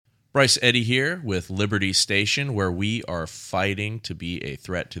Bryce Eddy here with Liberty Station, where we are fighting to be a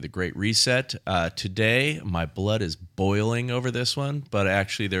threat to the Great Reset. Today, my blood is boiling over this one, but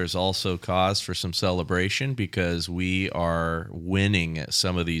actually there's also cause for some celebration because we are winning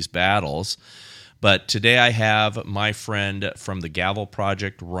some of these battles. But today I have my friend from the Gavel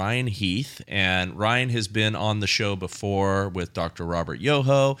Project, Ryan Heath, and Ryan has been on the show before with Dr. Robert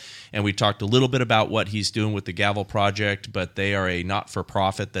Yoho, and we talked a little bit about what he's doing with the Gavel Project, but they are a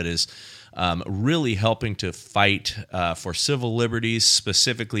not-for-profit that is really helping to fight for civil liberties,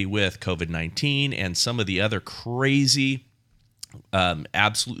 specifically with COVID-19 and some of the other crazy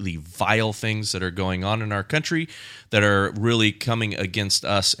absolutely vile things that are going on in our country that are really coming against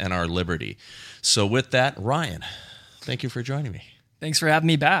us and our liberty. So with that, Ryan, thank you for joining me. Thanks for having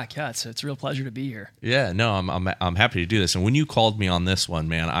me back. Yeah, it's a real pleasure to be here. Yeah, no, I'm happy to do this. And when you called me on this one,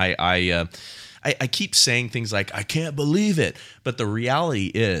 man, I keep saying things like, I can't believe it. But the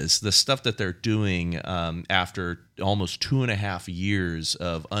reality is the stuff that they're doing after almost 2.5 years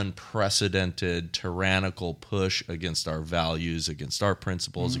of unprecedented, tyrannical push against our values, against our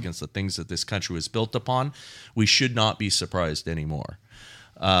principles, against the things that this country was built upon, we should not be surprised anymore.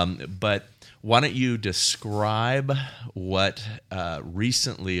 But why don't you describe what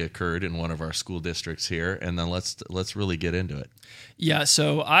recently occurred in one of our school districts here, and then let's really get into it. Yeah,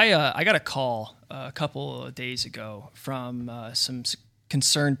 so I got a call a couple of days ago from some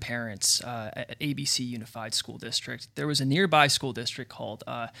concerned parents at ABC Unified School District. There was a nearby school district called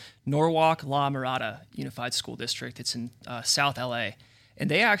Norwalk La Mirada Unified School District. It's in South LA. And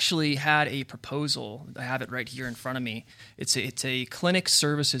they actually had a proposal. I have it right here in front of me. It's a clinic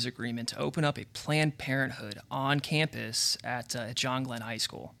services agreement to open up a Planned Parenthood on campus at John Glenn High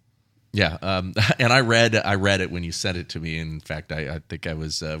School. Yeah, and I read it when you sent it to me. In fact, I think I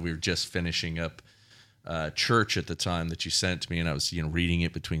was we were just finishing up church at the time that you sent it to me, and I was reading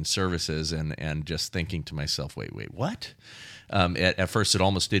it between services and just thinking to myself, wait, what? At first, it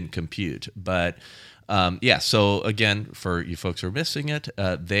almost didn't compute, but. So again, for you folks who are missing it,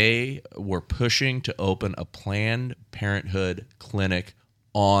 they were pushing to open a Planned Parenthood clinic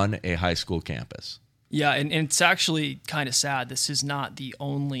on a high school campus. Yeah, and it's actually kind of sad. This is not the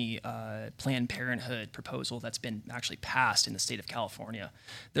only Planned Parenthood proposal that's been actually passed in the state of California.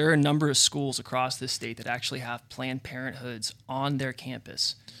 There are a number of schools across this state that actually have Planned Parenthoods on their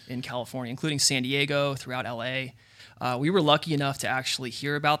campus in California, including San Diego, throughout LA. We were lucky enough to actually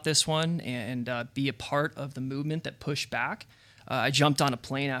hear about this one and be a part of the movement that pushed back. I jumped on a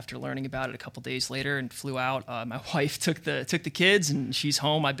plane after learning about it a couple days later and flew out. My wife took the kids, and she's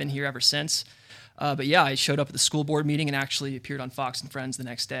home. I've been here ever since. But yeah, I showed up at the school board meeting and actually appeared on Fox and Friends the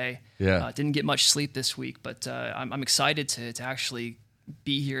next day. Yeah, didn't get much sleep this week, but I'm excited to actually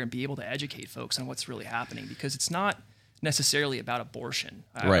be here and be able to educate folks on what's really happening, because it's not necessarily about abortion.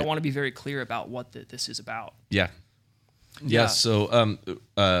 I want to be very clear about what this is about. Yeah. Yeah. So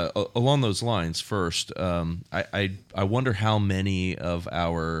along those lines, first, I wonder how many of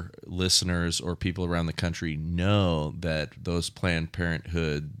our listeners or people around the country know that those Planned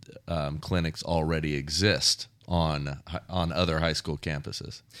Parenthood clinics already exist on other high school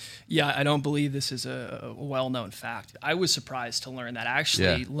campuses. Yeah, I don't believe this is a well-known fact. I was surprised to learn that. I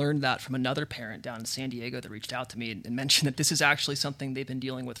actually learned that from another parent down in San Diego that reached out to me and mentioned that this is actually something they've been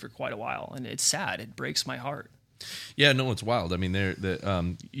dealing with for quite a while, and it's sad. It breaks my heart. Yeah, no, it's wild. I mean,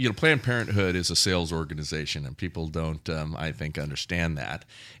 Planned Parenthood is a sales organization, and people don't, I think, understand that.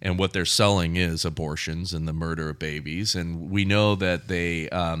 And what they're selling is abortions and the murder of babies. And we know that they,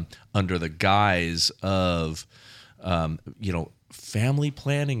 under the guise of, family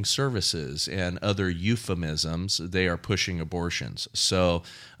planning services and other euphemisms, they are pushing abortions. So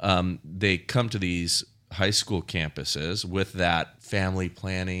they come to these high school campuses with that family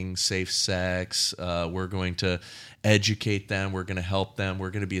planning, safe sex. We're going to educate them. We're going to help them.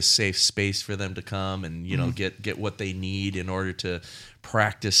 We're going to be a safe space for them to come and get what they need in order to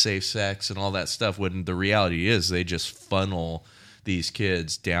practice safe sex and all that stuff. When the reality is, they just funnel these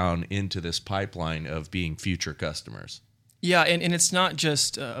kids down into this pipeline of being future customers. Yeah, and it's not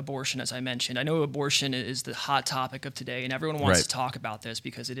just abortion, as I mentioned. I know abortion is the hot topic of today, and everyone wants to talk about this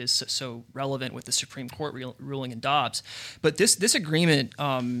because it is so relevant with the Supreme Court ruling in Dobbs. But this agreement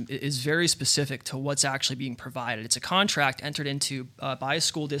is very specific to what's actually being provided. It's a contract entered into by a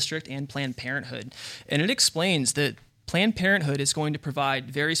school district and Planned Parenthood, and it explains that Planned Parenthood is going to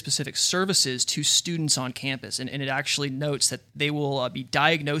provide very specific services to students on campus, and it actually notes that they will be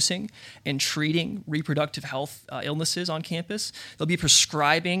diagnosing and treating reproductive health illnesses on campus. They'll be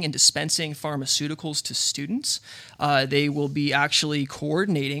prescribing and dispensing pharmaceuticals to students. They will be actually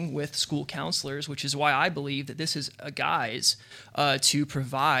coordinating with school counselors, which is why I believe that this is a guise to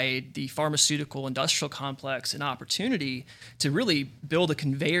provide the pharmaceutical industrial complex an opportunity to really build a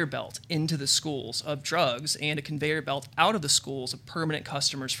conveyor belt into the schools of drugs and a conveyor belt out of the schools of permanent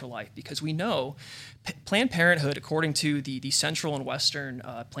customers for life. Because we know Planned Parenthood, according to the Central and Western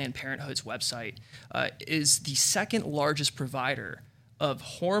Planned Parenthood's website, is the second largest provider of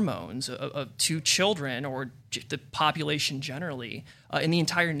hormones to children or the population generally in the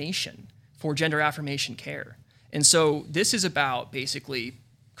entire nation for gender affirmation care. And so this is about basically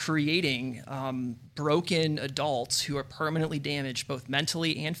creating broken adults who are permanently damaged both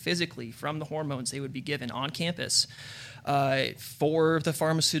mentally and physically from the hormones they would be given on campus for the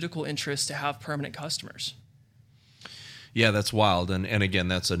pharmaceutical interests to have permanent customers. Yeah, that's wild. And again,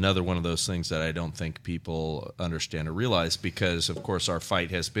 that's another one of those things that I don't think people understand or realize because, of course, our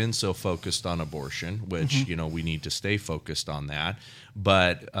fight has been so focused on abortion, which, we need to stay focused on that.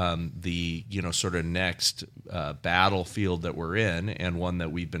 But the, sort of next battlefield that we're in, and one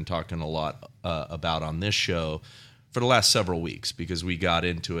that we've been talking a lot about on this show for the last several weeks, because we got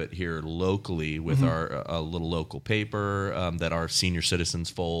into it here locally with our little local paper that our senior citizens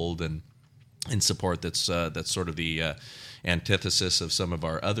fold and support that's sort of the antithesis of some of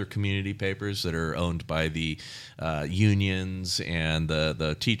our other community papers that are owned by the unions and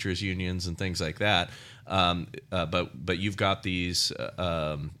the teachers unions and things like that. But you've got these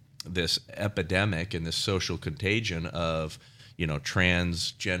this epidemic and this social contagion of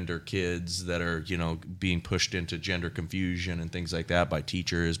transgender kids that are being pushed into gender confusion and things like that by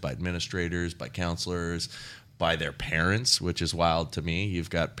teachers, by administrators, by counselors, by their parents, which is wild to me.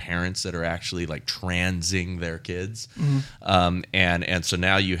 You've got parents that are actually like transing their kids. And so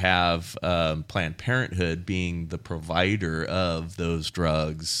now you have Planned Parenthood being the provider of those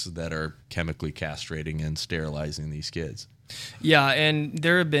drugs that are chemically castrating and sterilizing these kids. Yeah, and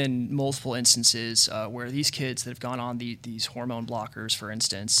there have been multiple instances where these kids that have gone on these hormone blockers, for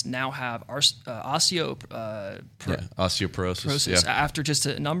instance, now have osteoporosis after just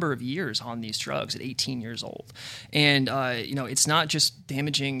a number of years on these drugs at 18 years old. And, it's not just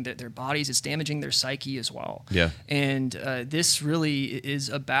damaging their bodies, it's damaging their psyche as well. Yeah. And this really is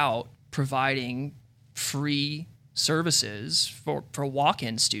about providing free services for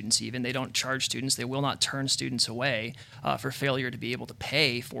walk-in students. Even they don't charge students, they will not turn students away for failure to be able to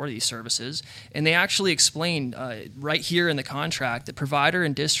pay for these services. And they actually explain right here in the contract that provider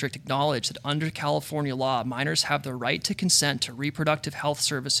and district acknowledge that under California law, minors have the right to consent to reproductive health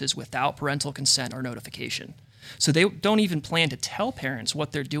services without parental consent or notification. So they don't even plan to tell parents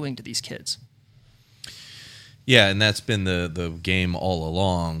what they're doing to these kids. Yeah, and that's been the game all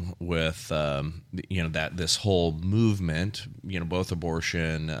along with that this whole movement, both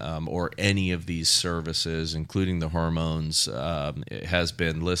abortion or any of these services, including the hormones, it has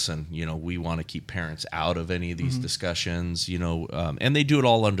been, listen, we want to keep parents out of any of these discussions, and they do it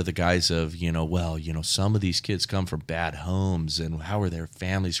all under the guise of, some of these kids come from bad homes, and how are their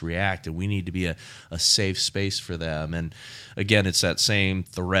families react, and we need to be a safe space for them. And again, it's that same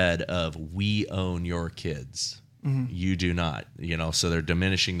thread of we own your kids. You do not, so they're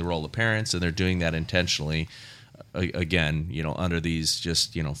diminishing the role of parents, and they're doing that intentionally, again, under these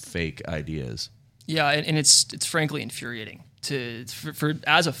just, fake ideas. Yeah, and it's frankly infuriating for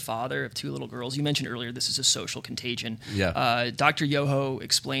as a father of two little girls. You mentioned earlier this is a social contagion. Yeah. Dr. Yoho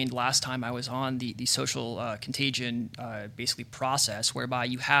explained last time I was on the social contagion basically process, whereby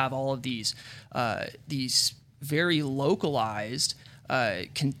you have all of these very localized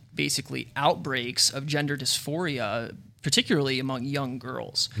basically outbreaks of gender dysphoria, particularly among young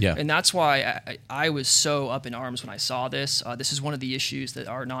girls. Yeah. And that's why I was so up in arms when I saw this. This is one of the issues that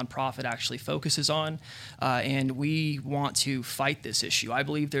our nonprofit actually focuses on, and we want to fight this issue. I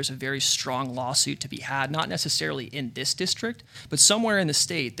believe there's a very strong lawsuit to be had, not necessarily in this district, but somewhere in the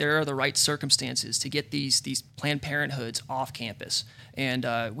state. There are the right circumstances to get these Planned Parenthoods off campus, and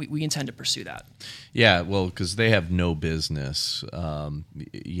we intend to pursue that. Yeah, well, because they have no business,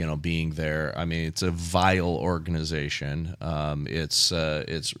 being there. I mean, it's a vile organization.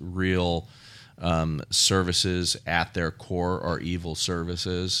 It's real services at their core are evil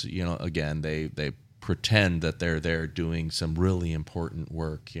services. Again, they pretend that they're there doing some really important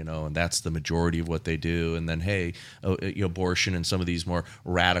work, and that's the majority of what they do. And then, hey, abortion and some of these more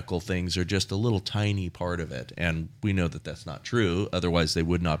radical things are just a little tiny part of it. And we know that that's not true. Otherwise, they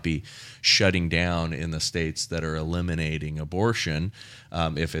would not be shutting down in the states that are eliminating abortion.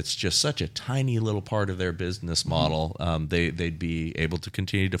 If it's just such a tiny little part of their business model, they'd be able to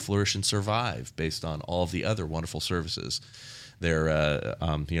continue to flourish and survive based on all of the other wonderful services they're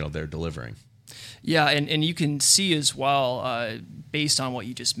delivering. Yeah, and you can see as well, based on what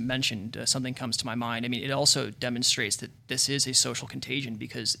you just mentioned, something comes to my mind. I mean, it also demonstrates that this is a social contagion,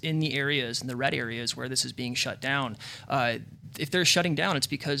 because in the areas, in the red areas where this is being shut down, if they're shutting down, it's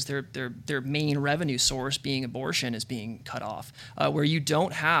because their main revenue source, being abortion, is being cut off. Where you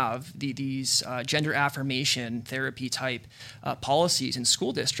don't have these gender affirmation therapy type policies in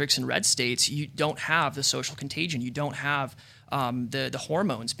school districts in red states, you don't have the social contagion. You don't have the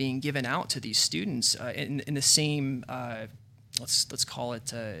hormones being given out to these students in the same let's call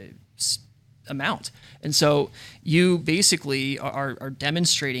it amount. And so you basically are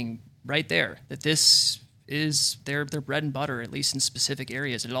demonstrating right there that this is their bread and butter, at least in specific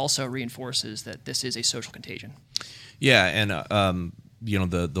areas. It also reinforces that this is a social contagion. Yeah, and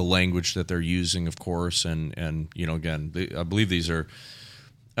the language that they're using, of course, and again, I believe these are.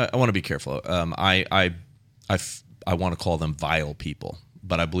 I want to be careful. I want to call them vile people,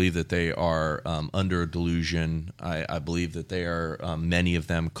 but I believe that they are under a delusion. I believe that they are, many of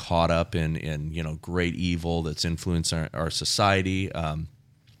them, caught up in great evil that's influenced our society.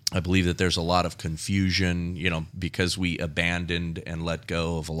 I believe that there's a lot of confusion, because we abandoned and let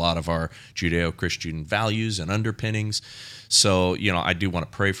go of a lot of our Judeo-Christian values and underpinnings. So, I do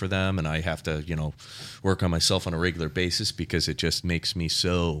want to pray for them, and I have to, work on myself on a regular basis, because it just makes me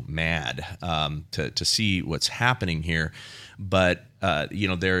so mad to see what's happening here. But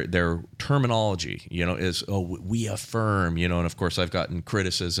their terminology, is, we affirm, and of course I've gotten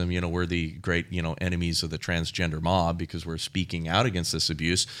criticism, we're the great, enemies of the transgender mob because we're speaking out against this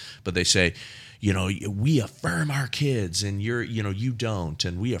abuse. But they say, we affirm our kids, and you don't,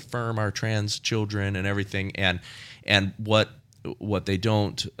 and we affirm our trans children and everything. And what they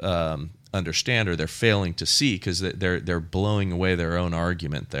don't understand, or they're failing to see, because they're blowing away their own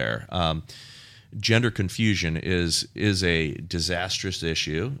argument there. Gender confusion is a disastrous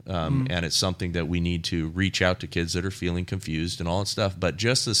issue, and it's something that we need to reach out to kids that are feeling confused and all that stuff. But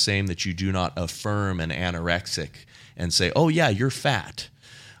just the same that you do not affirm an anorexic and say, "Oh yeah, you're fat,"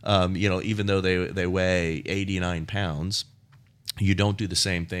 even though they weigh 89 pounds. You don't do the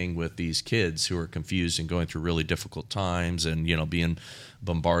same thing with these kids who are confused and going through really difficult times, and being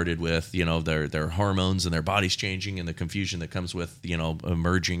bombarded with their hormones and their bodies changing, and the confusion that comes with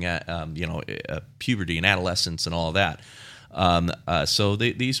emerging at puberty and adolescence and all of that. So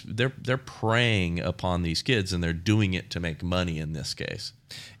they're preying upon these kids, and they're doing it to make money in this case.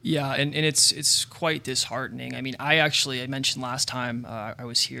 Yeah, and it's quite disheartening. I mean, I mentioned last time I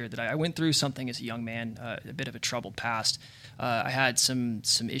was here that I went through something as a young man, a bit of a troubled past. I had some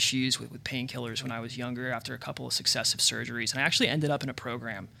issues with painkillers when I was younger after a couple of successive surgeries, and I actually ended up in a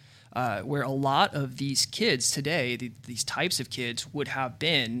program where a lot of these kids today, these types of kids, would have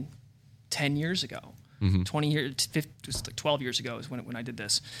been 10 years ago. 20 years, 50, it was like 12 years ago is when I did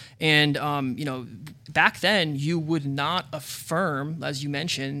this. And, back then you would not affirm, as you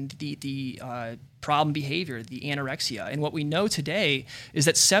mentioned, the problem behavior, the anorexia. And what we know today is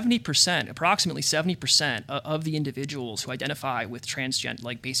that approximately 70% of the individuals who identify with transgender,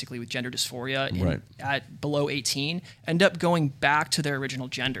 like basically with gender dysphoria at below 18, end up going back to their original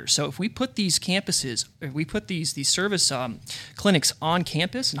gender. So if we put these campuses, if we put these service clinics on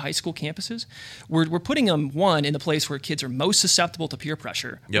campus, in high school campuses, we're putting them, in the place where kids are most susceptible to peer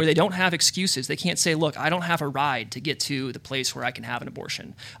pressure, where they don't have excuses. They can't say, look, I don't have a ride to get to the place where I can have an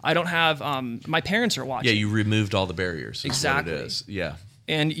abortion. I don't have, my parents are watching. Yeah, you removed all the barriers. Exactly. What it is. Yeah.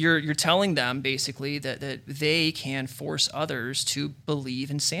 And you're telling them basically that they can force others to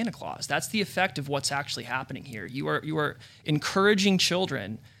believe in Santa Claus. That's the effect of what's actually happening here. You are encouraging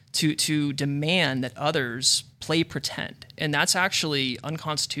children to demand that others play pretend. And that's actually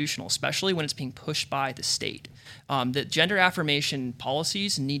unconstitutional, especially when it's being pushed by the state. That gender affirmation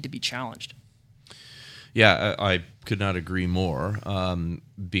policies need to be challenged. Yeah, I could not agree more,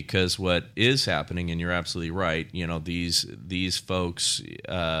 because what is happening, and you're absolutely right, these folks,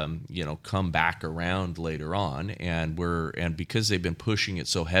 come back around later on, and because they've been pushing it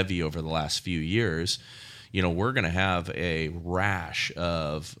so heavy over the last few years, we're going to have a rash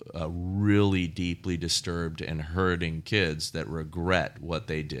of really deeply disturbed and hurting kids that regret what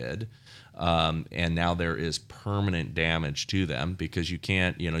they did. And now there is permanent damage to them because you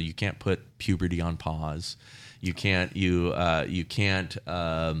can't put puberty on pause. You can't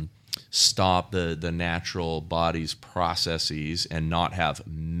stop the natural body's processes and not have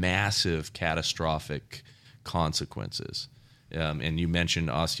massive catastrophic consequences. And you mentioned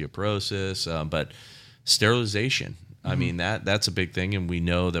osteoporosis, but sterilization. I mean, that's a big thing, and we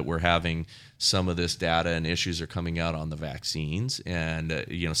know that we're having some of this data and issues are coming out on the vaccines, and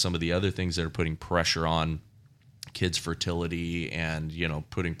some of the other things that are putting pressure on kids' fertility and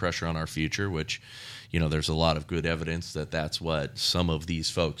putting pressure on our future, which there's a lot of good evidence that that's what some of these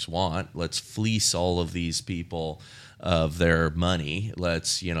folks want. Let's fleece all of these people of their money.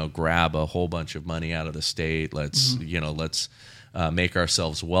 Let's grab a whole bunch of money out of the state. Let's make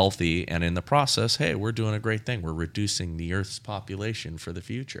ourselves wealthy, and in the process, hey, we're doing a great thing. We're reducing the Earth's population for the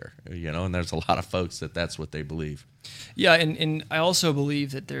future. And there's a lot of folks that's what they believe. Yeah, and I also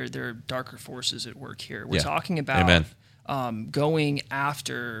believe that there are darker forces at work here. We're talking about going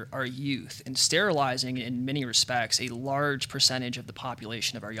after our youth and sterilizing, in many respects, a large percentage of the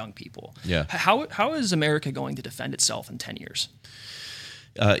population of our young people. Yeah. How is America going to defend itself in 10 years?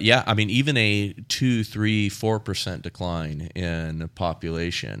 I mean, even a 2, 3, 4% decline in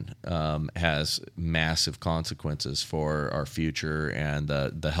population has massive consequences for our future and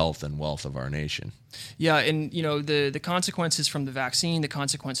the health and wealth of our nation. Yeah, and the consequences from the vaccine, the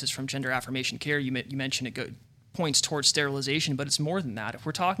consequences from gender affirmation care, you mentioned it points towards sterilization, but it's more than that. If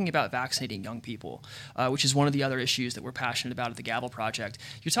we're talking about vaccinating young people, which is one of the other issues that we're passionate about at the Gavel Project,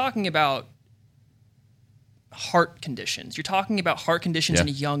 you're talking about heart conditions. You're talking about heart conditions in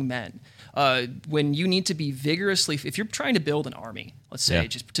young men. When you need to be vigorously, if you're trying to build an army, let's say,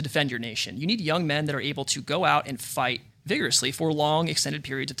 just to defend your nation, you need young men that are able to go out and fight vigorously for long, extended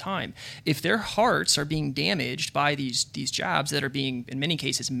periods of time. If their hearts are being damaged by these jabs that are being, in many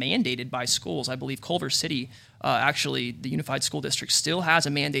cases, mandated by schools, I believe Culver City, actually, the Unified School District still has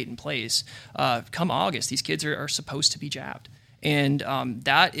a mandate in place. Come August, these kids are supposed to be jabbed. And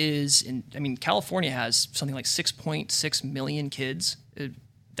that is, California has something like 6.6 million kids.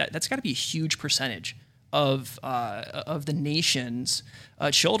 That's got to be a huge percentage of the nation's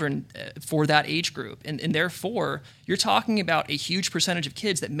children for that age group. And therefore, you're talking about a huge percentage of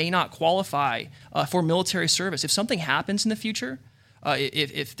kids that may not qualify for military service. If something happens in the future,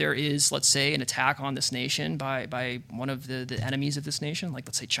 if there is, let's say, an attack on this nation by one of the enemies of this nation, like,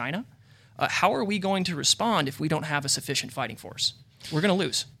 let's say, China, how are we going to respond if we don't have a sufficient fighting force? We're going to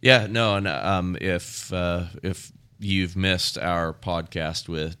lose. Yeah, no, and if you've missed our podcast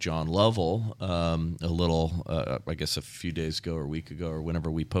with John Lovell, a little, I guess a few days ago or a week ago or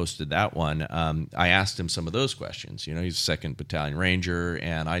whenever we posted that one, I asked him some of those questions. He's a 2nd Battalion Ranger,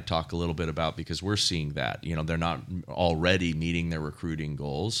 and I talk a little bit about, because we're seeing that, they're not already meeting their recruiting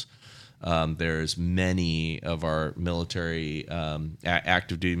goals. There's many of our military,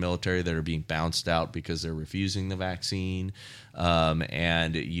 active duty military, that are being bounced out because they're refusing the vaccine.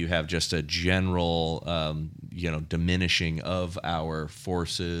 And you have just a general, diminishing of our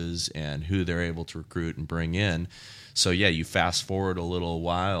forces and who they're able to recruit and bring in. So, you fast forward a little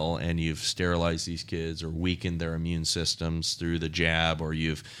while and you've sterilized these kids or weakened their immune systems through the jab, or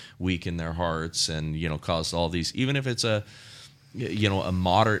you've weakened their hearts and, caused all these, even if it's a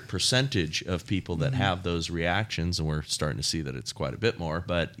moderate percentage of people that have those reactions, and we're starting to see that it's quite a bit more,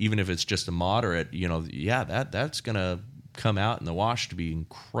 but even if it's just a moderate, that's going to come out in the wash to be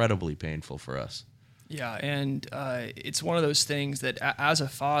incredibly painful for us. Yeah, and it's one of those things that as a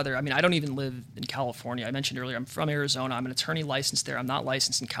father, I don't even live in California. I mentioned earlier, I'm from Arizona. I'm an attorney licensed there. I'm not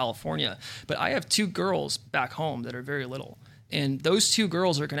licensed in California, but I have 2 girls back home that are very little. And those 2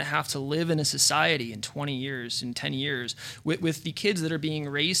 girls are going to have to live in a society in 20 years, in 10 years, with the kids that are being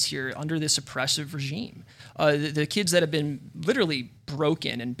raised here under this oppressive regime. The kids that have been literally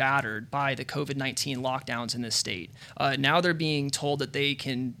broken and battered by the COVID-19 lockdowns in this state. Now they're being told that they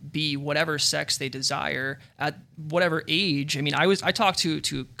can be whatever sex they desire at whatever age. I talked to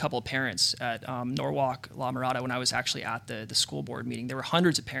a couple of parents at Norwalk La Mirada when I was actually at the school board meeting. There were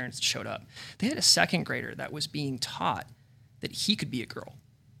hundreds of parents that showed up. They had a 2nd grader that was being taught that he could be a girl.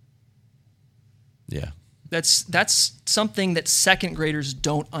 Yeah. That's something that 2nd graders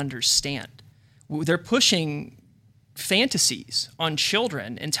don't understand. They're pushing fantasies on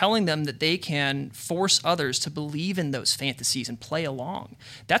children and telling them that they can force others to believe in those fantasies and play along.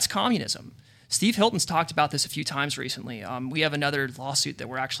 That's communism. Steve Hilton's talked about this a few times recently. We have another lawsuit that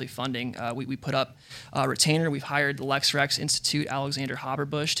we're actually funding. We put up a retainer. We've hired the Lex Rex Institute, Alexander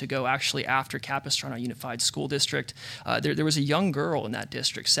Haberbush, to go actually after Capistrano Unified School District. There was a young girl in that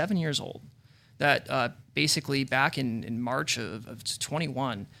district, 7 years old, that basically back in March of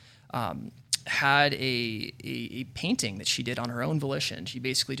 21 had a painting that she did on her own volition. She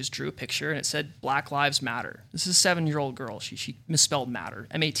basically just drew a picture and it said Black Lives Matter. This is a 7-year-old girl. She misspelled matter,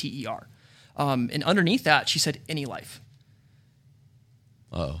 M-A-T-E-R. And underneath that, she said any life.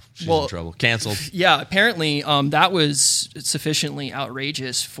 Oh, she's in trouble. Canceled. Yeah, apparently that was sufficiently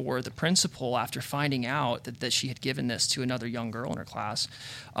outrageous for the principal after finding out that she had given this to another young girl in her class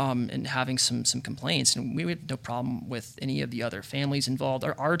and having some complaints. And we had no problem with any of the other families involved.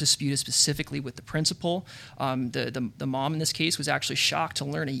 Our dispute is specifically with the principal. The mom in this case was actually shocked to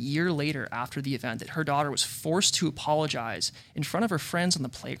learn a year later after the event that her daughter was forced to apologize in front of her friends on the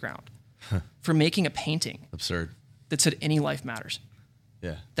playground for making a painting. Absurd. That said any life matters.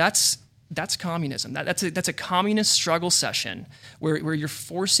 Yeah, that's communism. That's a communist struggle session where you're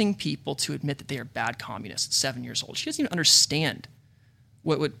forcing people to admit that they are bad communists. 7 years old, she doesn't even understand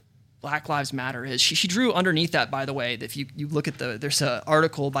what Black Lives Matter is. She drew underneath that, by the way, that if you look at there's an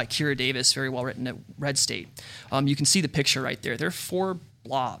article by Kira Davis, very well written at Red State. You can see the picture right there. There are 4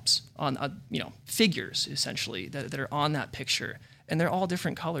 blobs on figures essentially that are on that picture. And they're all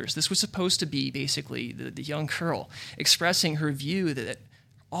different colors. This was supposed to be basically the young girl expressing her view that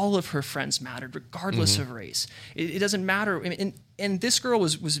all of her friends mattered, regardless of race. It doesn't matter. And this girl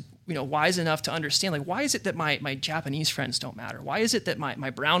was wise enough to understand, like, why is it that my Japanese friends don't matter? Why is it that my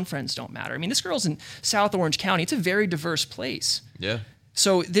brown friends don't matter? I mean, this girl's in South Orange County. It's a very diverse place. Yeah.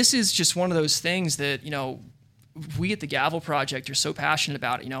 So this is just one of those things that, we at the Gavel Project are so passionate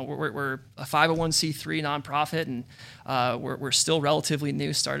about it. We're a 501c3 nonprofit, and we're still relatively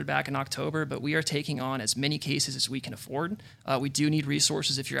new, started back in October, but we are taking on as many cases as we can afford. We do need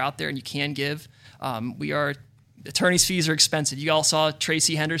resources if you're out there and you can give. Attorney's fees are expensive. You all saw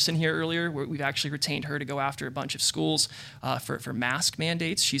Tracy Henderson here earlier. We've actually retained her to go after a bunch of schools for mask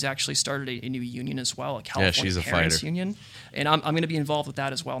mandates. She's actually started a new union as well, a California she's a Parents fighter. Union. And I'm going to be involved with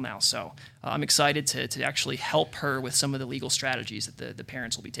that as well now. So I'm excited to actually help her with some of the legal strategies that the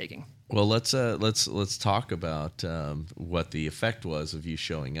parents will be taking. Well, let's talk about what the effect was of you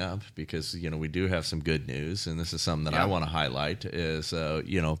showing up, because we do have some good news, and this is something that I want to highlight. Is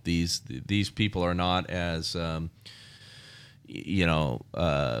these people are not as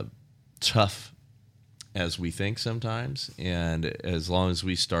tough as we think sometimes, and as long as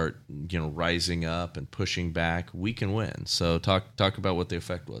we start rising up and pushing back, we can win. So talk about what the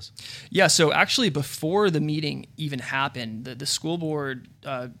effect was. Yeah, so actually before the meeting even happened, the school board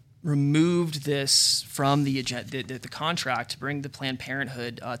removed this from the contract to bring the Planned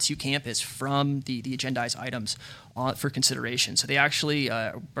Parenthood to campus from the agendized items for consideration. So they actually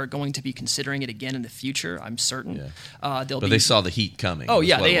are going to be considering it again in the future, I'm certain. Yeah. They saw the heat coming. Oh,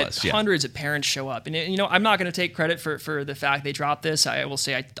 yeah, they had hundreds of parents show up. And, I'm not going to take credit for the fact they dropped this. I will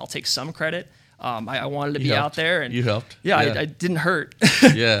say I'll take some credit. I wanted to be out there. And you helped. Yeah, I didn't hurt.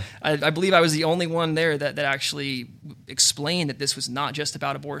 Yeah. I believe I was the only one there that actually explained that this was not just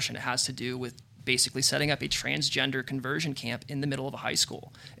about abortion. It has to do with basically setting up a transgender conversion camp in the middle of a high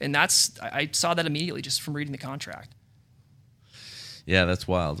school. And I saw that immediately just from reading the contract. Yeah, that's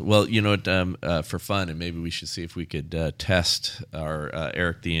wild. Well, for fun, and maybe we should see if we could test our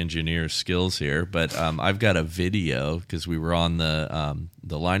Eric the engineer's skills here. But I've got a video, because we were on the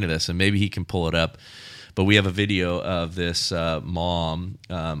line of this, and maybe he can pull it up. But we have a video of this mom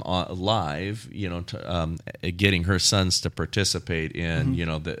live, getting her sons to participate in,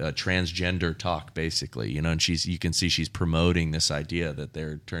 the transgender talk, basically. And you can see she's promoting this idea that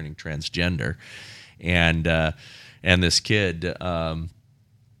they're turning transgender, and this kid,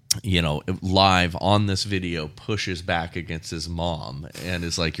 live on this video, pushes back against his mom and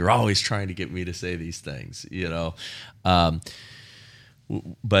is like, "You're always trying to get me to say these things,"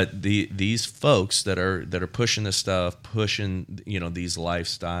 But these folks that are pushing this stuff, pushing these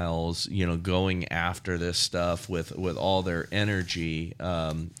lifestyles, going after this stuff with all their energy,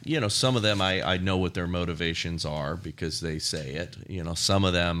 some of them I know what their motivations are because they say it. Some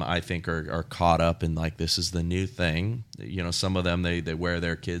of them I think are caught up in, like, this is the new thing. Some of them they wear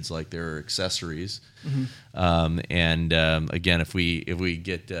their kids like they're accessories. Mm-hmm. Again, if we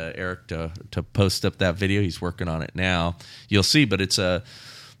get Eric to post up that video, he's working on it now. You'll see, but it's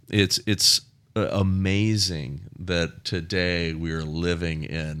amazing that today we're living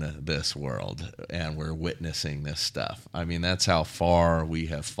in this world and we're witnessing this stuff. I mean, that's how far we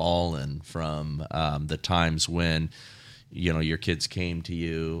have fallen from the times when your kids came to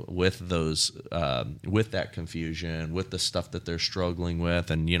you with those, with that confusion, with the stuff that they're struggling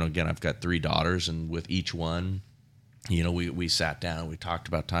with. And, again, I've got 3 daughters, and with each one, we sat down, we talked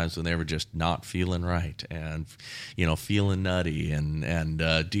about times when they were just not feeling right and, feeling nutty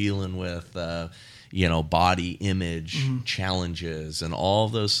and dealing with, body image challenges and all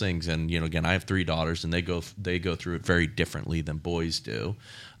those things. And, again, I have 3 daughters, and they go through it very differently than boys do.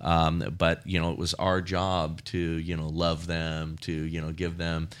 But, it was our job to, love them, to, give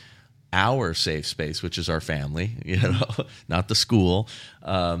them our safe space, which is our family, not the school.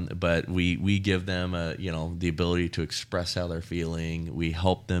 But we give them, the ability to express how they're feeling. We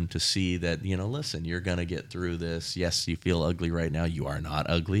help them to see that, listen, you're going to get through this. Yes, you feel ugly right now. You are not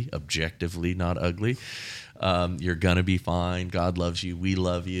ugly, objectively not ugly. You're going to be fine. God loves you. We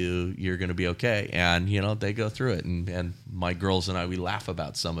love you. You're going to be okay. And, they go through it. And my girls and I, we laugh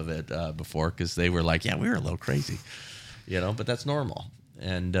about some of it before, because they were like, yeah, we were a little crazy, but that's normal.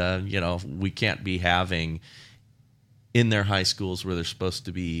 And, we can't be having in their high schools where they're supposed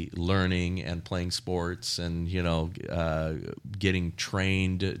to be learning and playing sports and, getting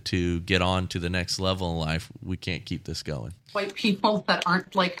trained to get on to the next level in life. We can't keep this going. White people that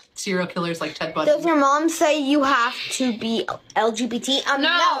aren't like serial killers like Ted Bundy. Does your mom say you have to be LGBT? No,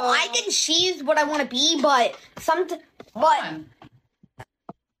 I can choose what I want to be, but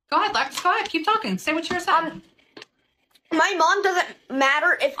Go ahead, Lex. Go ahead. Keep talking. Say what you're saying. My mom doesn't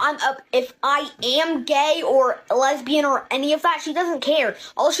matter if I am gay or lesbian or any of that. She doesn't care.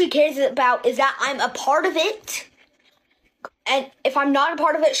 All she cares about is that I'm a part of it. And if I'm not a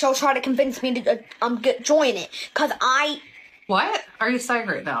part of it, she'll try to convince me to join it. What are you saying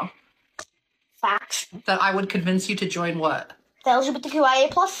right now? Facts. That I would convince you to join what? The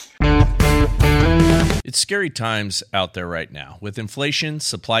LGBTQIA+. It's scary times out there right now. With inflation,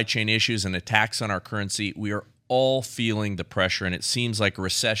 supply chain issues, and attacks on our currency, we are all feeling the pressure, and it seems like a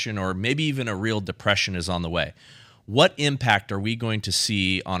recession or maybe even a real depression is on the way. What impact are we going to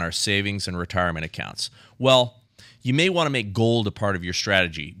see on our savings and retirement accounts? Well, you may want to make gold a part of your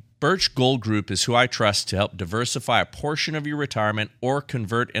strategy. Birch Gold Group is who I trust to help diversify a portion of your retirement or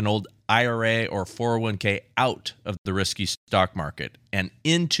convert an old IRA or 401k out of the risky stock market and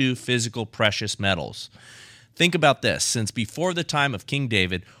into physical precious metals. Think about this. Since before the time of King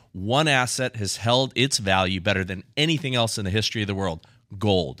David, one asset has held its value better than anything else in the history of the world: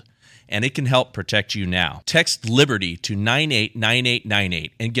 gold. And it can help protect you now. Text LIBERTY to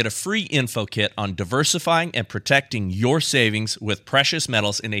 989898 and get a free info kit on diversifying and protecting your savings with precious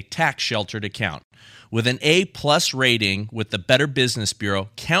metals in a tax-sheltered account. With an A+ rating with the Better Business Bureau,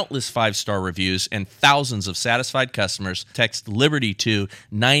 countless 5-star reviews, and thousands of satisfied customers, text LIBERTY to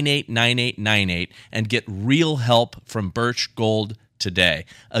 989898 and get real help from Birch Gold today.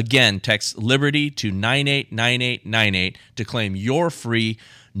 Again, text LIBERTY to 989898 to claim your free,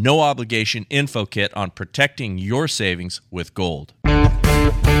 no obligation info kit on protecting your savings with gold.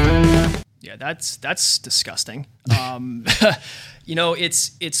 Yeah, that's disgusting.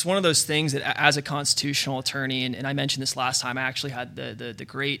 It's one of those things that, as a constitutional attorney, and I mentioned this last time, I actually had the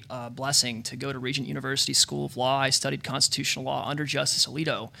great blessing to go to Regent University School of Law. I studied constitutional law under Justice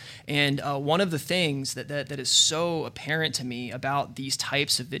Alito. And one of the things that is so apparent to me about these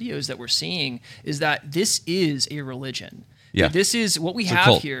types of videos that we're seeing is that this is a religion. Yeah. This is what we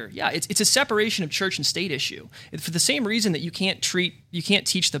have here. Yeah, it's a separation of church and state issue. For the same reason that you can't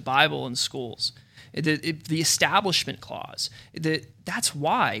teach the Bible in schools. The establishment clause. That's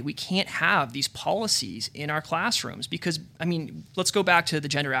why we can't have these policies in our classrooms, because, let's go back to the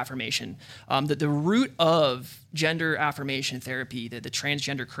gender affirmation. The root of gender affirmation therapy, the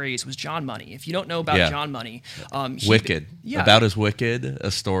transgender craze, was John Money. If you don't know about John Money, Wicked. About as wicked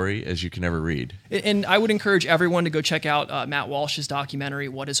a story as you can ever read. And I would encourage everyone to go check out Matt Walsh's documentary,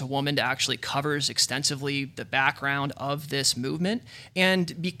 What is a Woman, that actually covers extensively the background of this movement.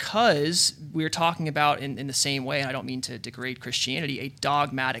 And because we're talking about in the same way, and I don't mean to degrade Christianity, a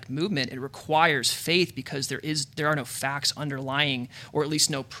dogmatic movement, it requires faith, because there are no facts underlying, or at least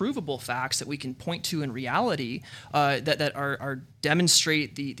no provable facts that we can point to in reality that are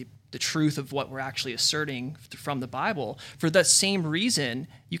demonstrate the truth of what we're actually asserting from the Bible. For that same reason,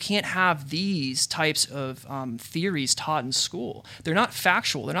 you can't have these types of theories taught in school. They're not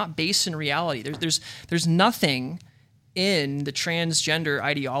factual. They're not based in reality. There's nothing in the transgender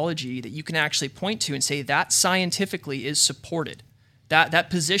ideology that you can actually point to and say that scientifically is supported. That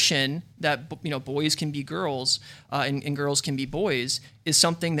position that boys can be girls and girls can be boys is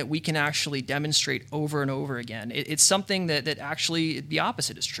something that we can actually demonstrate over and over again. It's something that actually the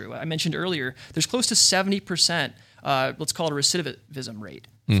opposite is true. I mentioned earlier, there's close to 70%, let's call it a recidivism rate,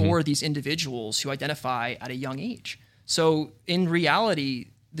 for these individuals who identify at a young age. So in reality,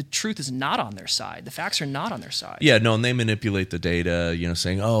 the truth is not on their side. The facts are not on their side. Yeah, no, and they manipulate the data,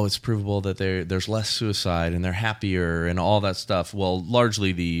 saying, oh, it's provable that there's less suicide and they're happier and all that stuff. Well,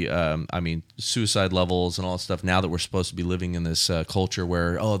 largely suicide levels and all that stuff, now that we're supposed to be living in this culture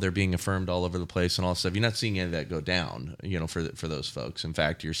where, they're being affirmed all over the place and all that stuff, you're not seeing any of that go down, for those folks. In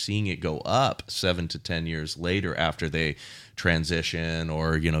fact, you're seeing it go up 7 to 10 years later after they transition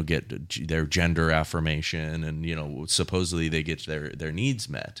or, get their gender affirmation and, supposedly they get their needs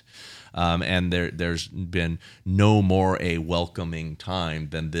met. And there's been no more a welcoming time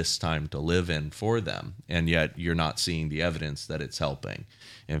than this time to live in for them. And yet you're not seeing the evidence that it's helping.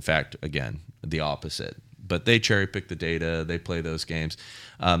 In fact, again, the opposite. But they cherry pick the data. They play those games.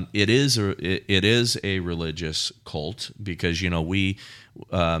 It is a religious cult because we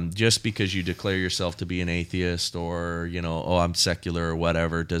just because you declare yourself to be an atheist or I'm secular or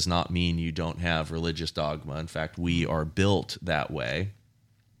whatever does not mean you don't have religious dogma. In fact, we are built that way,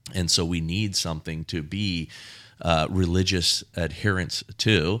 and so we need something to be religious adherence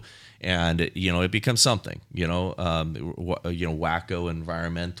to. And it becomes something. Wacko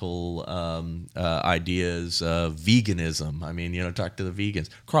environmental ideas, veganism. I mean, talk to the vegans,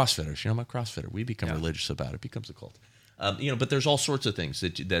 CrossFitters. I'm a CrossFitter. We become religious about it. It becomes a cult. But there's all sorts of things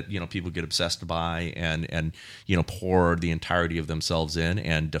that people get obsessed by and pour the entirety of themselves in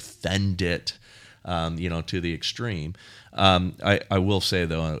and defend it. To the extreme. I will say,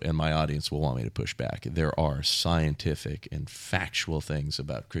 though, and my audience will want me to push back, there are scientific and factual things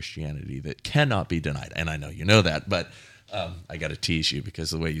about Christianity that cannot be denied. And I know you know that, but I got to tease you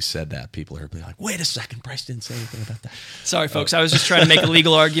because the way you said that, people are like, wait a second, Bryce didn't say anything about that. Sorry, folks. I was just trying to make a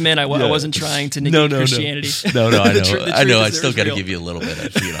legal argument. I wasn't trying to negate Christianity. No, I know. I know. I still got to give you a little bit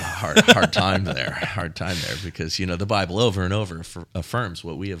of hard time there because the Bible over and over affirms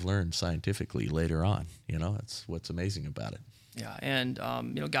what we have learned scientifically later on. That's what's amazing about it. Yeah, and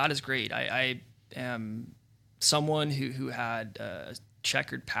God is great. I am someone who had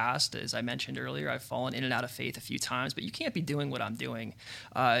checkered past. As I mentioned earlier, I've fallen in and out of faith a few times, but you can't be doing what I'm doing,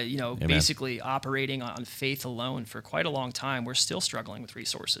 basically operating on faith alone for quite a long time. We're still struggling with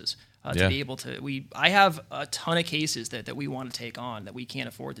resources to be able to, I have a ton of cases that we want to take on that we can't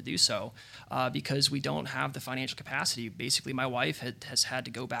afford to do so because we don't have the financial capacity. Basically, my wife has had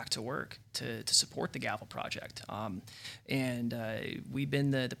to go back to work to support the Gavel Project. And we've been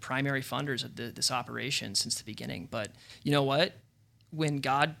the primary funders of this operation since the beginning. But you know what? When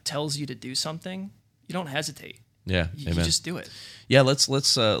God tells you to do something, you don't hesitate. Yeah, you just do it. Yeah, let's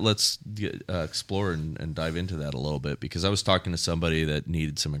explore and dive into that a little bit because I was talking to somebody that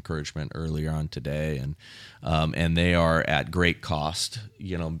needed some encouragement earlier on today, and they are at great cost,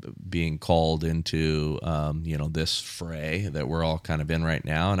 being called into this fray that we're all kind of in right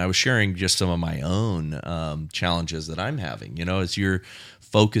now. And I was sharing just some of my own challenges that I'm having. As you're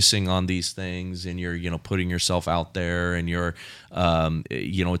focusing on these things and you're putting yourself out there and you're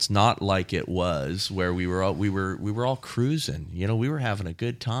it's not like it was where we were all cruising. We were having a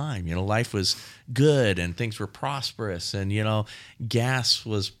good time. Life was good and things were prosperous and gas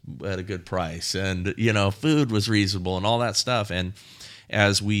was at a good price and food was reasonable and all that stuff. And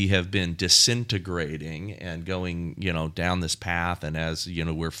as we have been disintegrating and going down this path, and as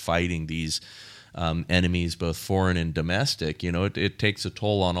we're fighting these enemies, both foreign and domestic, it takes a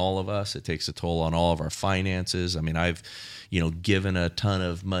toll on all of us. It takes a toll on all of our finances. I mean, I've, given a ton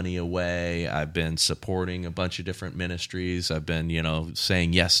of money away. I've been supporting a bunch of different ministries. I've been,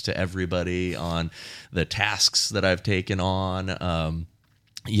 saying yes to everybody on the tasks that I've taken on.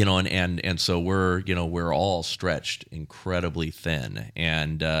 And so we're all stretched incredibly thin.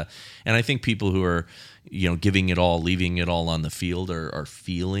 And I think people who are, giving it all, leaving it all on the field are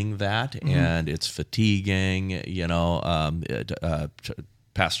feeling that, and it's fatiguing.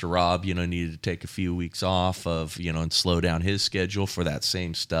 Pastor Rob, needed to take a few weeks off of, and slow down his schedule for that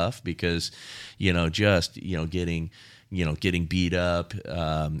same stuff because, getting beat up,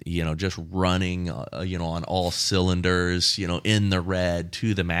 just running, on all cylinders, in the red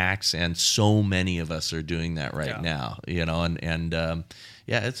to the max. And so many of us are doing that right now,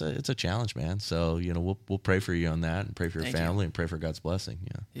 it's a challenge, man. So, we'll pray for you on that and pray for your family and pray for God's blessing.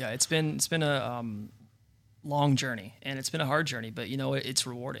 Yeah. It's been a long journey and it's been a hard journey, but it's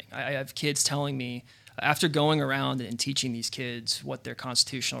rewarding. I have kids telling me, after going around and teaching these kids what their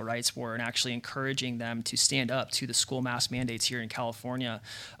constitutional rights were and actually encouraging them to stand up to the school mask mandates here in California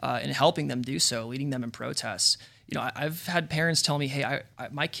and helping them do so, leading them in protests. I've had parents tell me, hey,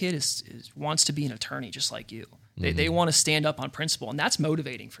 my kid wants to be an attorney just like you. They want to stand up on principle, and that's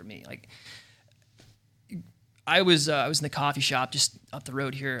motivating for me. Like, I was in the coffee shop just up the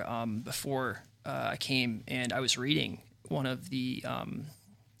road here before I came and I was reading one of the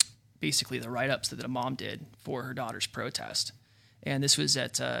basically the write-ups that a mom did for her daughter's protest. And this was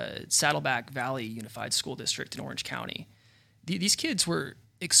at Saddleback Valley Unified School District in Orange County. These kids were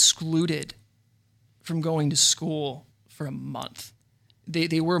excluded from going to school for a month.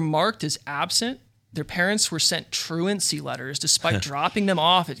 They were marked as absent. Their parents were sent truancy letters despite dropping them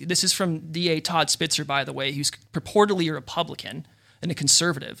off. This is from DA Todd Spitzer, by the way, who's purportedly a Republican and a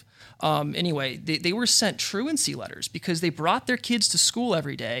conservative. Anyway, they were sent truancy letters because they brought their kids to school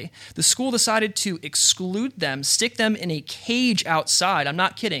every day. The school decided to exclude them, stick them in a cage outside, I'm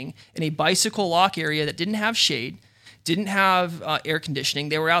not kidding, in a bicycle lock area that didn't have shade, didn't have air conditioning.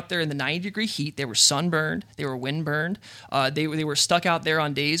 They were out there in the 90-degree heat. They were sunburned. They were windburned. They were stuck out there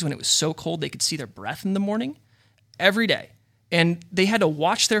on days when it was so cold they could see their breath in the morning every day. And they had to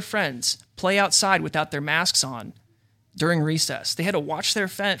watch their friends play outside without their masks on during recess. They had to watch their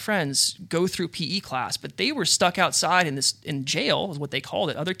friends go through PE class, but they were stuck outside in jail, is what they called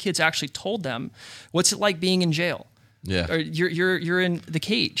it. Other kids actually told them, "What's it like being in jail?" Yeah, or you're in the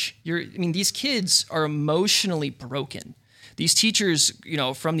cage. These kids are emotionally broken. These teachers,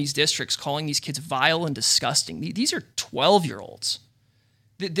 from these districts, calling these kids vile and disgusting. These are 12-year-olds.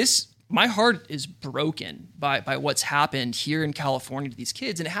 My heart is broken by what's happened here in California to these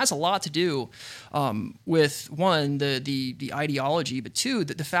kids, and it has a lot to do with, one, the ideology, but two,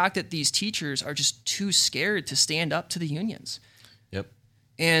 the fact that these teachers are just too scared to stand up to the unions. Yep.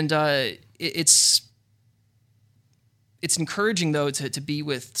 And it's encouraging, though, to be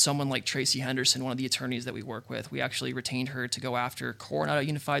with someone like Tracy Henderson, one of the attorneys that we work with. We actually retained her to go after Coronado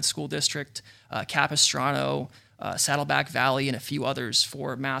Unified School District, Capistrano, Saddleback Valley, and a few others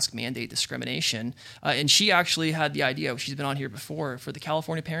for mask mandate discrimination. And she actually had the idea, she's been on here before, for the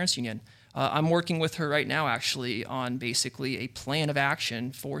California Parents Union. I'm working with her right now, actually, on basically a plan of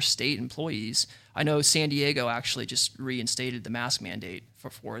action for state employees. I know San Diego actually just reinstated the mask mandate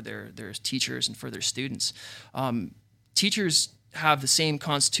for their teachers and for their students. Teachers have the same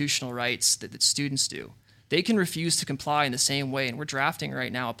constitutional rights that students do. They can refuse to comply in the same way, and we're drafting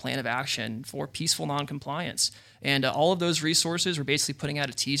right now a plan of action for peaceful noncompliance. And all of those resources, we're basically putting out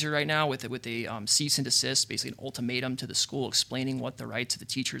a teaser right now with a cease and desist, basically an ultimatum to the school explaining what the rights of the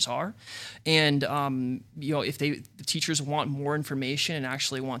teachers are. And if the teachers want more information and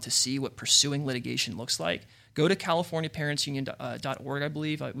actually want to see what pursuing litigation looks like, go to CaliforniaParentsUnion.org, I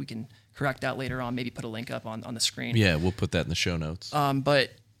believe. We can correct that later on, maybe put a link up on the screen. Yeah, we'll put that in the show notes. But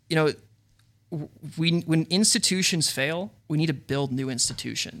when institutions fail, we need to build new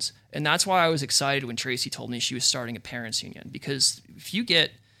institutions. And that's why I was excited when Tracy told me she was starting a parents union, because if you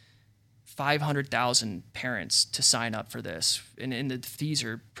get 500,000 parents to sign up for this, and the fees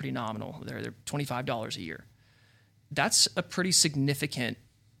are pretty nominal, they're $25 a year, that's a pretty significant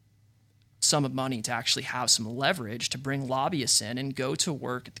sum of money to actually have some leverage to bring lobbyists in and go to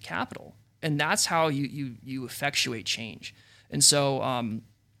work at the Capitol. And that's how you effectuate change. And so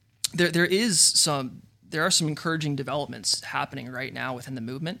there are some encouraging developments happening right now within the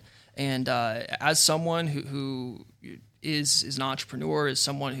movement. And as someone who is an entrepreneur, is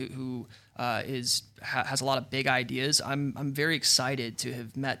someone who has a lot of big ideas, I'm very excited to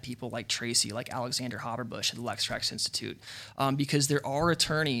have met people like Tracy, like Alexander Haberbush at the Lex Rex Institute, because there are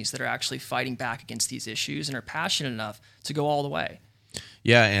attorneys that are actually fighting back against these issues and are passionate enough to go all the way.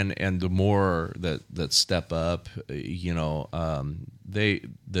 Yeah, and the more that step up, the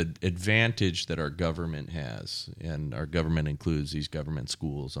advantage that our government has, and our government includes these government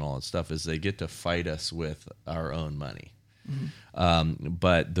schools and all that stuff, is they get to fight us with our own money. Mm-hmm.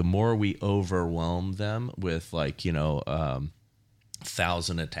 But the more we overwhelm them with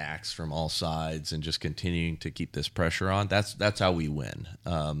 1,000 attacks from all sides and just continuing to keep this pressure on, that's how we win.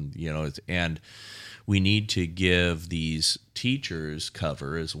 And we need to give these teachers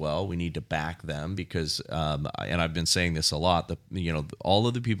cover as well. We need to back them because, and I've been saying this a lot, all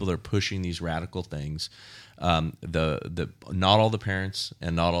of the people that are pushing these radical things, not all the parents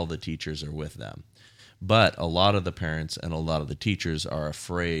and not all the teachers are with them. But a lot of the parents and a lot of the teachers are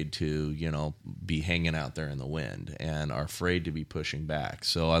afraid to, be hanging out there in the wind and are afraid to be pushing back.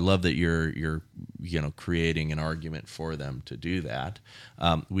 So I love that you're creating an argument for them to do that.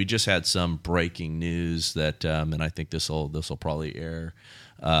 We just had some breaking news that, and I think this will probably air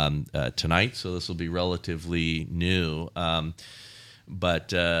tonight. So this will be relatively new. But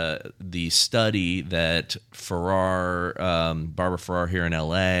the study that Barbara Ferrer here in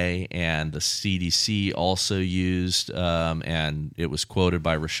LA and the CDC also used, and it was quoted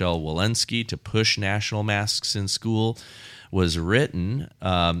by Rochelle Walensky to push national masks in school, was written,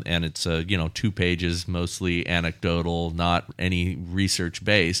 and it's 2 pages, mostly anecdotal, not any research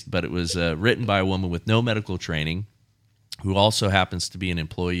based, but it was written by a woman with no medical training, who also happens to be an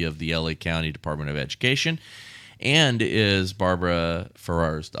employee of the LA County Department of Education, and is Barbara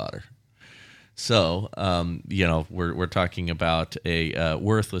Ferrar's daughter. So, we're talking about a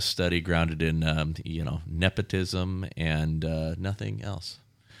worthless study grounded in, nepotism and nothing else.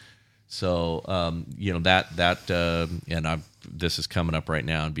 So, this is coming up right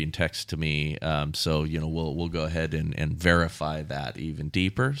now and being texted to me. So, we'll go ahead and verify that even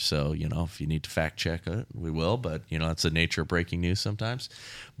deeper. So, if you need to fact check it, we will. But, that's the nature of breaking news sometimes.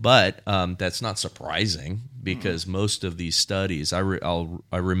 But that's not surprising because most of these studies, I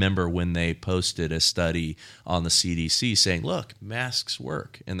remember when they posted a study on the CDC saying, look, masks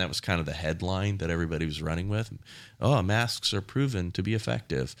work. And that was kind of the headline that everybody was running with. Oh, masks are proven to be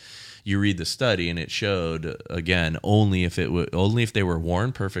effective. You read the study and it showed, again, only if they were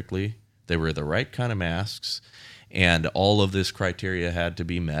worn perfectly, they were the right kind of masks, and all of this criteria had to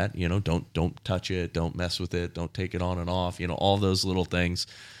be met. Don't touch it, don't mess with it, don't take it on and off, all those little things.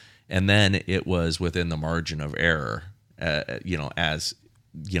 And then it was within the margin of error, as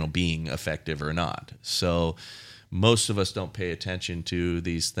being effective or not. So most of us don't pay attention to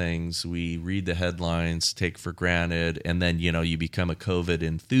these things. We read the headlines, take for granted, and then, you become a COVID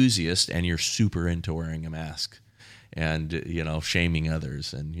enthusiast and you're super into wearing a mask and, shaming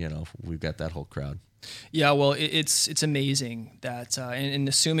others. And, we've got that whole crowd. Yeah, well, it's amazing that, and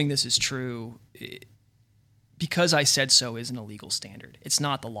assuming this is true, because I said so isn't a legal standard. It's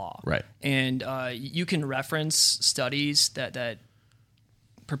not the law. Right. And you can reference studies that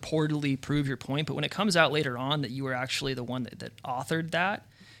purportedly prove your point, but when it comes out later on that you were actually the one that authored that,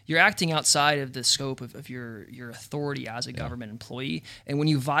 you're acting outside of the scope of your authority as a government employee. And when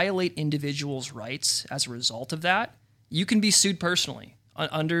you violate individuals' rights as a result of that, you can be sued personally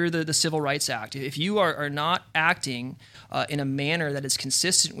under the Civil Rights Act. If you are not acting in a manner that is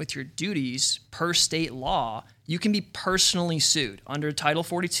consistent with your duties per state law, you can be personally sued under Title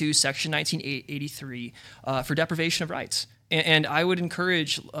 42, Section 1983 for deprivation of rights. And I would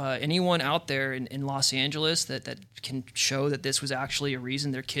encourage anyone out there in Los Angeles that can show that this was actually a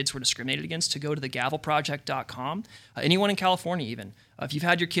reason their kids were discriminated against to go to thegavelproject.com. Anyone in California even. If you've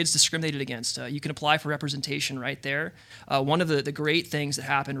had your kids discriminated against, you can apply for representation right there. One of the great things that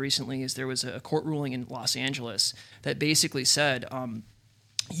happened recently is there was a court ruling in Los Angeles that basically said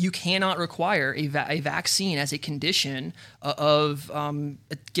you cannot require a vaccine as a condition of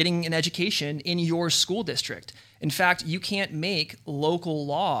getting an education in your school district. In fact, you can't make local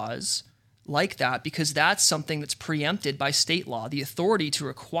laws like that because that's something that's preempted by state law. The authority to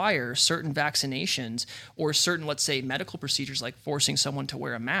require certain vaccinations or certain, let's say, medical procedures like forcing someone to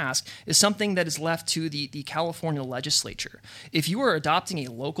wear a mask is something that is left to the California legislature. If you are adopting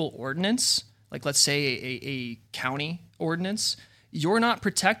a local ordinance, like let's say a county ordinance, you're not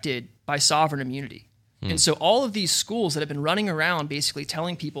protected by sovereign immunity. And so all of these schools that have been running around basically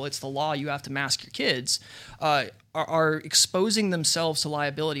telling people it's the law, you have to mask your kids, are exposing themselves to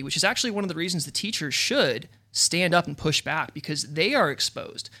liability, which is actually one of the reasons the teachers should stand up and push back because they are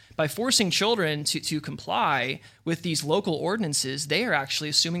exposed. By forcing children to comply with these local ordinances, they are actually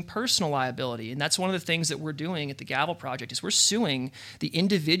assuming personal liability. And that's one of the things that we're doing at the Gavel Project is we're suing the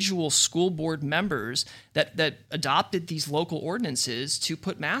individual school board members that adopted these local ordinances to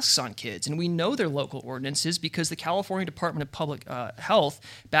put masks on kids. And we know they're local ordinances because the California Department of Public Health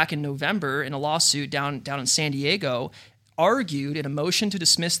back in November in a lawsuit down in San Diego argued in a motion to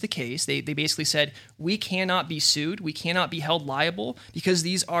dismiss the case. They basically said, we cannot be sued, we cannot be held liable because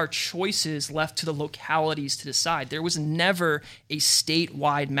these are choices left to the localities to decide. There was never a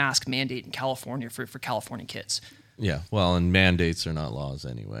statewide mask mandate in California for California kids. Yeah, well, and mandates are not laws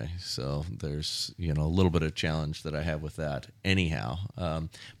anyway, so there's a little bit of challenge that I have with that anyhow.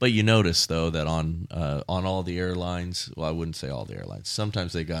 But you notice though that on all the airlines, well, I wouldn't say all the airlines.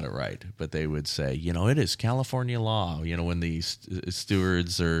 Sometimes they got it right, but they would say, it is California law. When the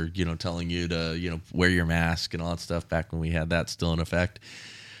stewards are telling you to wear your mask and all that stuff back when we had that still in effect.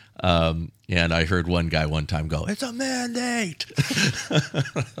 And I heard one guy one time go, "It's a mandate."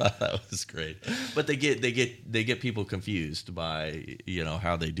 That was great. But they get people confused by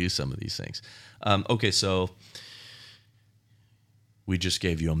how they do some of these things. Okay, so we just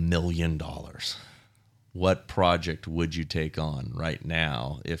gave you $1 million. What project would you take on right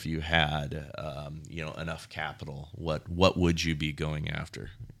now if you had enough capital? What would you be going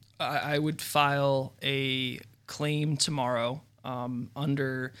after? I would file a claim tomorrow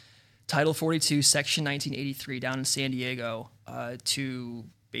under Title 42, Section 1983 down in San Diego to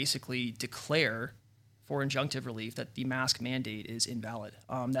basically declare for injunctive relief that the mask mandate is invalid.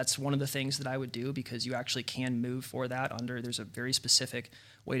 That's one of the things that I would do, because you actually can move for that there's a very specific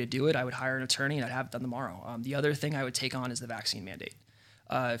way to do it. I would hire an attorney and I'd have it done tomorrow. The other thing I would take on is the vaccine mandate.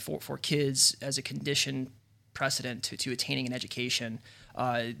 For kids as a condition precedent to attaining an education.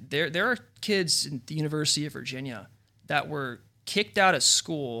 There are kids in the University of Virginia that were kicked out of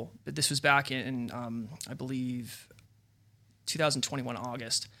school, but this was back in I believe, 2021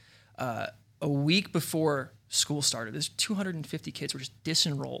 August, a week before school started. There's 250 kids were just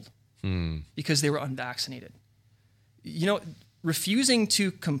disenrolled because they were unvaccinated. Refusing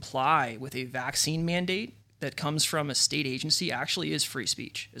to comply with a vaccine mandate that comes from a state agency actually is free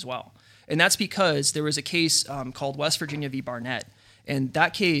speech as well. And that's because there was a case called West Virginia v. Barnett. And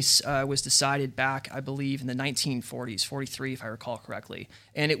that case was decided back, I believe, in the 1940s, 43, if I recall correctly.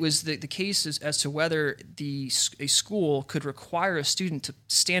 And it was the case as to whether a school could require a student to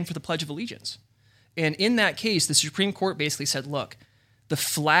stand for the Pledge of Allegiance. And in that case, the Supreme Court basically said, look, the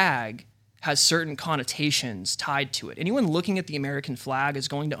flag has certain connotations tied to it. Anyone looking at the American flag is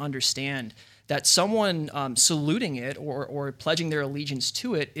going to understand that someone saluting it or pledging their allegiance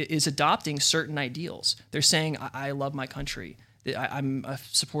to it is adopting certain ideals. They're saying, I love my country. I'm a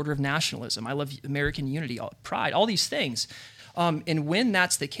supporter of nationalism. I love American unity, pride, all these things. And when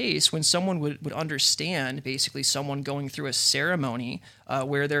that's the case, when someone would understand, basically someone going through a ceremony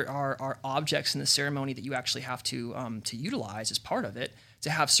where there are objects in the ceremony that you actually have to utilize as part of it, to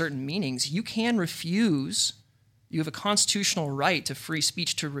have certain meanings, you can refuse. You have a constitutional right to free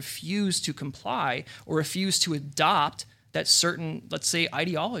speech to refuse to comply or refuse to adopt that certain, let's say,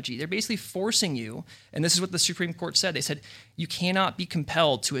 ideology. They're basically forcing you, and this is what the Supreme Court said. They said, you cannot be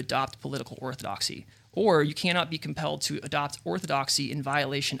compelled to adopt political orthodoxy, or you cannot be compelled to adopt orthodoxy in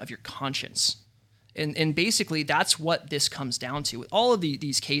violation of your conscience. And basically, that's what this comes down to. All of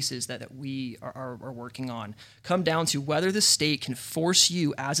these cases that we are working on come down to whether the state can force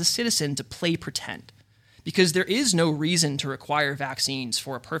you as a citizen to play pretend. Because there is no reason to require vaccines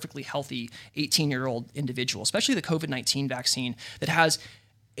for a perfectly healthy 18-year-old individual, especially the COVID-19 vaccine that has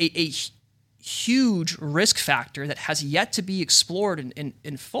a huge risk factor that has yet to be explored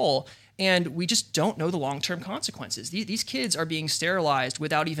in full, and we just don't know the long-term consequences. These kids are being sterilized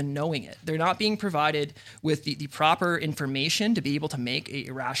without even knowing it. They're not being provided with the proper information to be able to make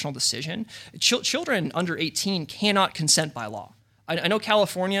a rational decision. Children under 18 cannot consent by law. I know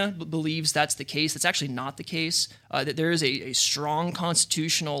California believes that's the case. That's actually not the case. That there is a strong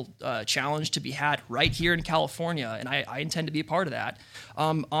constitutional challenge to be had right here in California, and I intend to be a part of that,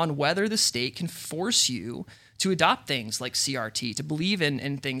 on whether the state can force you to adopt things like CRT, to believe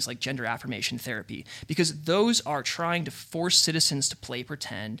in things like gender affirmation therapy, because those are trying to force citizens to play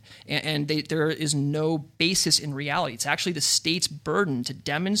pretend, and there is no basis in reality. It's actually the state's burden to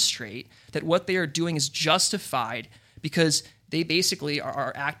demonstrate that what they are doing is justified because they basically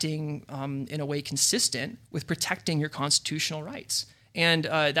are acting in a way consistent with protecting your constitutional rights. And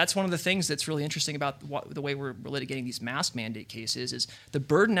that's one of the things that's really interesting about the way we're litigating these mask mandate cases is the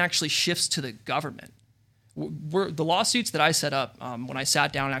burden actually shifts to the government. The lawsuits that I set up when I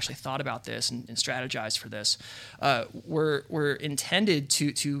sat down and actually thought about this and strategized for this were intended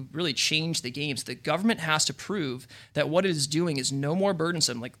to really change the game. So the government has to prove that what it is doing is no more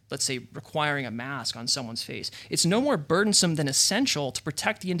burdensome, like let's say requiring a mask on someone's face. It's no more burdensome than essential to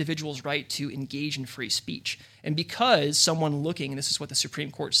protect the individual's right to engage in free speech. And because someone looking, and this is what the Supreme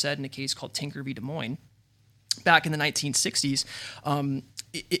Court said in a case called Tinker v. Des Moines, back in the 1960s,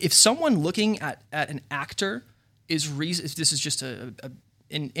 if someone looking at an actor if this is just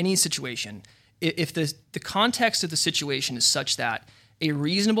in any situation, if the context of the situation is such that a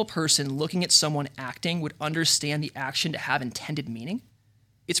reasonable person looking at someone acting would understand the action to have intended meaning,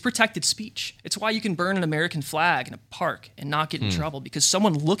 it's protected speech. It's why you can burn an American flag in a park and not get in trouble, because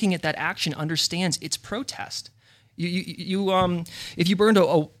someone looking at that action understands it's protest. If you burned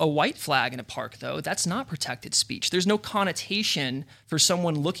a white flag in a park, though, that's not protected speech. There's no connotation for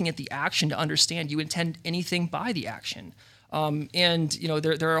someone looking at the action to understand you intend anything by the action. And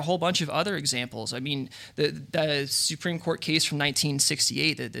there are a whole bunch of other examples. I mean, the Supreme Court case from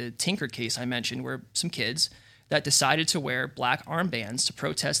 1968, the Tinker case I mentioned, where some kids that decided to wear black armbands to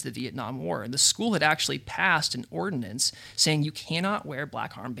protest the Vietnam War, and the school had actually passed an ordinance saying you cannot wear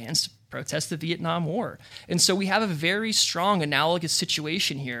black armbands to protest the Vietnam War. And so we have a very strong analogous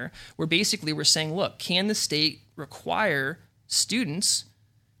situation here where basically we're saying, look, can the state require students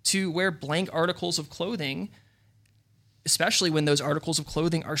to wear blank articles of clothing, especially when those articles of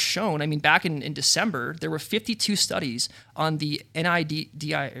clothing are shown? I mean, back in December, there were 52 studies on the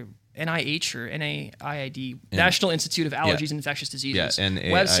NIH or NIAID, National Institute of Allergies and Infectious Diseases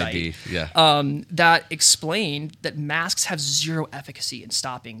NIAID, website, that explained that masks have zero efficacy in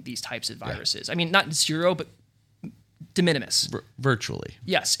stopping these types of viruses. I mean, not zero, but de minimis. Virtually.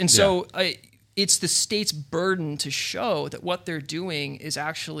 Yes. And so it's the state's burden to show that what they're doing is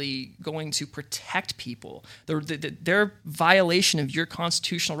actually going to protect people. Their violation of your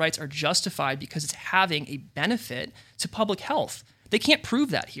constitutional rights are justified because it's having a benefit to public health. They can't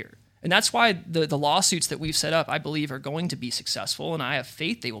prove that here. And that's why the lawsuits that we've set up, I believe, are going to be successful, and I have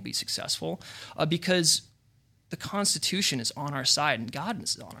faith they will be successful because the Constitution is on our side, and God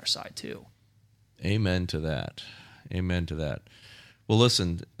is on our side too. Amen to that. Amen to that. Well,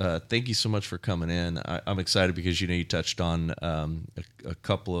 listen, thank you so much for coming in. I'm excited because, you touched on a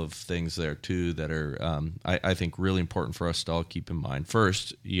couple of things there, too, that are, I think, really important for us to all keep in mind.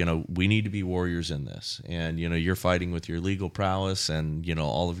 First, we need to be warriors in this. And, you're fighting with your legal prowess and,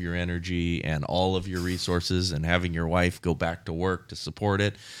 all of your energy and all of your resources and having your wife go back to work to support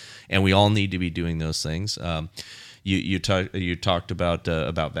it. And we all need to be doing those things. You talked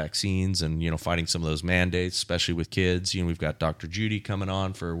about vaccines and fighting some of those mandates, especially with kids. We've got Dr. Judy coming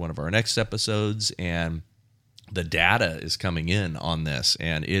on for one of our next episodes, and the data is coming in on this,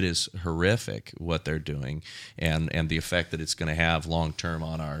 and it is horrific what they're doing, and the effect that it's going to have long term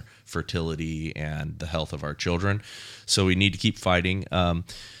on our fertility and the health of our children. So we need to keep fighting.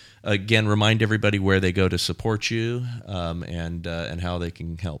 Again, remind everybody where they go to support you, and how they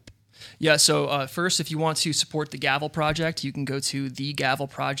can help. Yeah, so first, if you want to support the Gavel Project, you can go to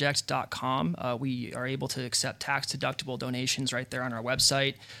thegavelproject.com. We are able to accept tax-deductible donations right there on our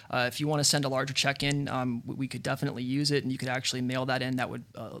website. If you want to send a larger check in, we could definitely use it, and you could actually mail that in. That would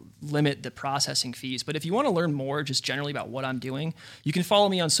limit the processing fees. But if you want to learn more just generally about what I'm doing, you can follow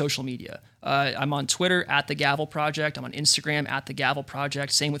me on social media. I'm on Twitter at The Gavel Project. I'm on Instagram at The Gavel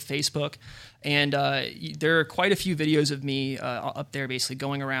Project. Same with Facebook. And there are quite a few videos of me up there basically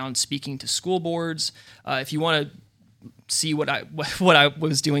going around speaking to school boards. If you want to see what I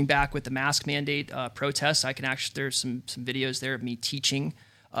was doing back with the mask mandate protests, I can actually, there's some videos there of me teaching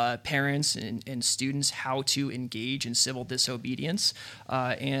parents and students how to engage in civil disobedience.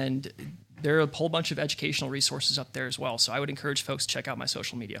 And there are a whole bunch of educational resources up there as well. So I would encourage folks to check out my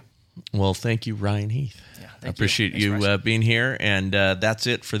social media. Well, thank you, Ryan Heath. Yeah, I appreciate you being here. And that's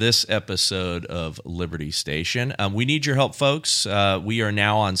it for this episode of Liberty Station. We need your help, folks. We are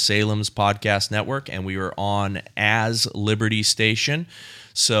now on Salem's Podcast Network, and we are on as Liberty Station.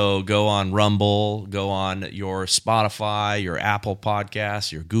 So go on Rumble, go on your Spotify, your Apple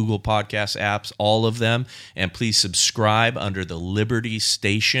Podcasts, your Google Podcast apps, all of them. And please subscribe under the Liberty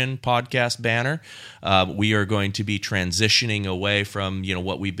Station podcast banner. We are going to be transitioning away from,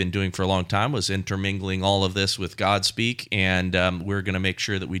 what we've been doing for a long time was intermingling all of this with Godspeak. And we're going to make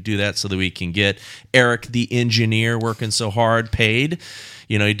sure that we do that so that we can get Eric, the engineer, working so hard, paid.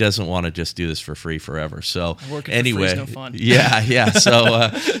 He doesn't want to just do this for free forever. So anyway, for free is no fun. Yeah.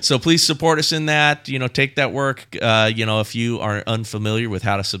 So please support us in that. Take that work. If you are unfamiliar with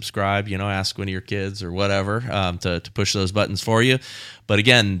how to subscribe, ask one of your kids or whatever to push those buttons for you. But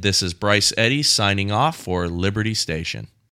again, this is Bryce Eddy signing off for Liberty Station.